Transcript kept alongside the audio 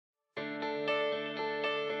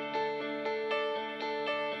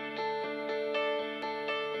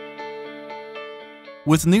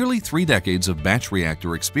With nearly 3 decades of batch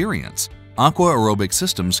reactor experience, Aqua-Aerobic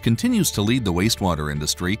Systems continues to lead the wastewater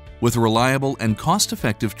industry with reliable and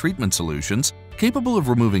cost-effective treatment solutions capable of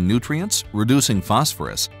removing nutrients, reducing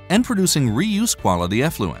phosphorus, and producing reuse-quality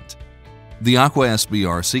effluent. The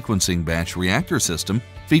AquaSBR sequencing batch reactor system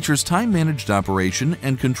features time-managed operation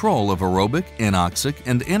and control of aerobic, anoxic,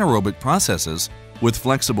 and anaerobic processes with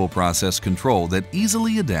flexible process control that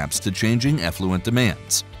easily adapts to changing effluent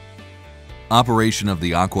demands. Operation of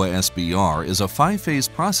the AquaSBR is a 5-phase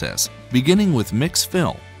process beginning with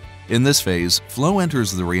mix-fill. In this phase, flow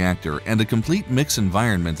enters the reactor and a complete mix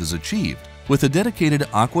environment is achieved with a dedicated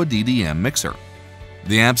Aqua DDM mixer.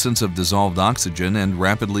 The absence of dissolved oxygen and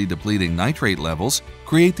rapidly depleting nitrate levels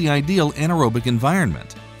create the ideal anaerobic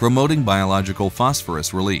environment, promoting biological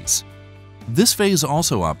phosphorus release. This phase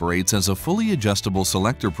also operates as a fully adjustable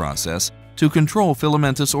selector process to control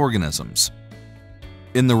filamentous organisms.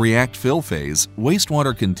 In the react-fill phase,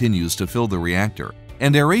 wastewater continues to fill the reactor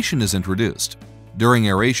and aeration is introduced. During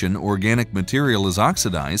aeration, organic material is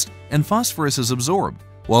oxidized and phosphorus is absorbed,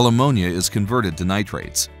 while ammonia is converted to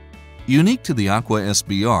nitrates. Unique to the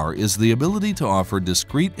AquaSBR is the ability to offer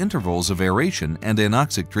discrete intervals of aeration and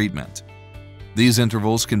anoxic treatment. These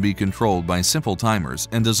intervals can be controlled by simple timers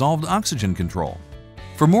and dissolved oxygen control.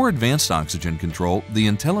 For more advanced oxygen control, the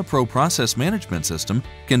IntelliPro process management system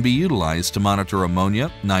can be utilized to monitor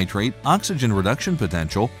ammonia, nitrate, oxygen reduction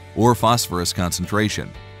potential, or phosphorus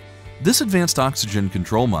concentration. This advanced oxygen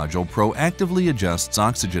control module proactively adjusts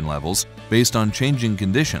oxygen levels based on changing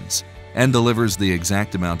conditions and delivers the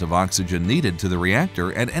exact amount of oxygen needed to the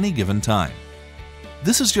reactor at any given time.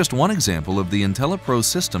 This is just one example of the IntelliPro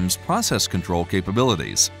system's process control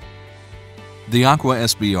capabilities. The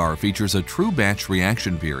AquaSBR features a true batch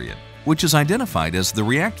reaction period, which is identified as the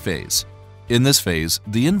react phase. In this phase,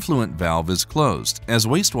 the influent valve is closed as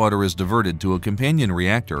wastewater is diverted to a companion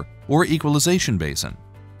reactor or equalization basin.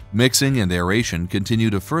 Mixing and aeration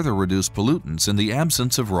continue to further reduce pollutants in the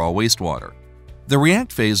absence of raw wastewater. The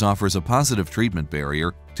react phase offers a positive treatment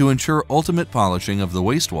barrier to ensure ultimate polishing of the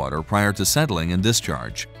wastewater prior to settling and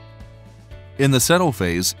discharge. In the settle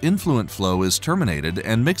phase, influent flow is terminated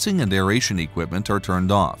and mixing and aeration equipment are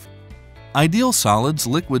turned off. Ideal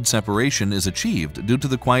solids-liquid separation is achieved due to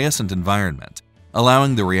the quiescent environment,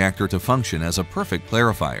 allowing the reactor to function as a perfect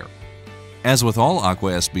clarifier. As with all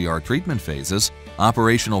AquaSBR treatment phases,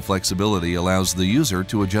 operational flexibility allows the user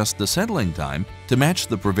to adjust the settling time to match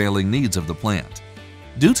the prevailing needs of the plant.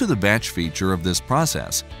 Due to the batch feature of this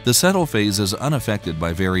process, the settle phase is unaffected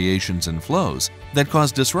by variations in flows that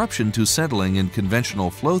cause disruption to settling in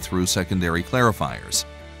conventional flow-through secondary clarifiers.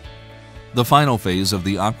 The final phase of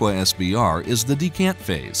the AquaSBR is the decant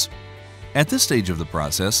phase. At this stage of the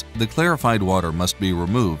process, the clarified water must be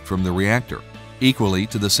removed from the reactor, equally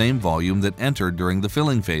to the same volume that entered during the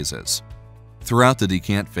filling phases. Throughout the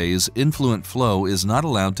decant phase, influent flow is not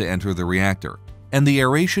allowed to enter the reactor, and the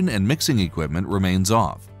aeration and mixing equipment remains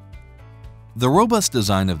off. The robust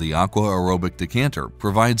design of the Aqua-Aerobic decanter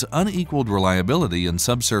provides unequaled reliability in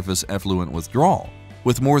subsurface effluent withdrawal,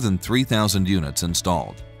 with more than 3,000 units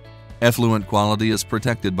installed. Effluent quality is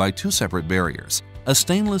protected by 2 separate barriers, a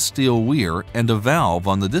stainless steel weir and a valve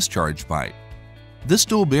on the discharge pipe. This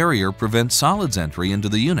dual barrier prevents solids entry into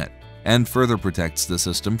the unit and further protects the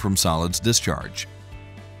system from solids discharge.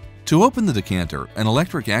 To open the decanter, an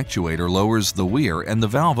electric actuator lowers the weir and the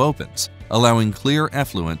valve opens, allowing clear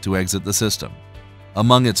effluent to exit the system.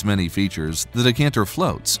 Among its many features, the decanter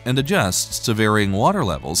floats and adjusts to varying water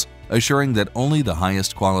levels, assuring that only the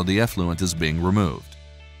highest quality effluent is being removed.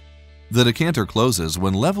 The decanter closes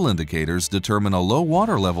when level indicators determine a low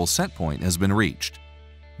water level set point has been reached.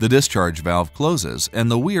 The discharge valve closes and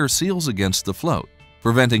the weir seals against the float,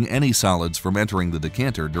 preventing any solids from entering the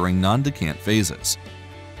decanter during non-decant phases.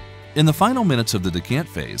 In the final minutes of the decant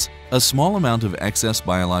phase, a small amount of excess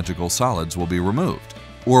biological solids will be removed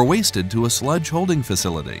or wasted to a sludge holding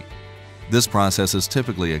facility. This process is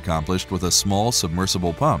typically accomplished with a small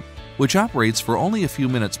submersible pump, which operates for only a few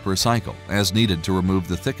minutes per cycle as needed to remove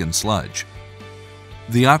the thickened sludge.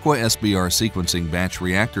 The AquaSBR sequencing batch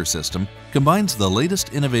reactor system combines the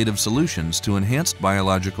latest innovative solutions to enhanced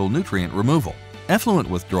biological nutrient removal, effluent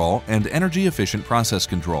withdrawal, and energy-efficient process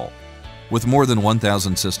control. With more than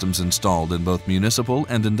 1,000 systems installed in both municipal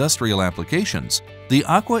and industrial applications, the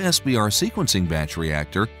AquaSBR sequencing batch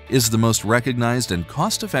reactor is the most recognized and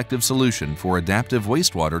cost-effective solution for adaptive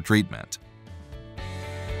wastewater treatment.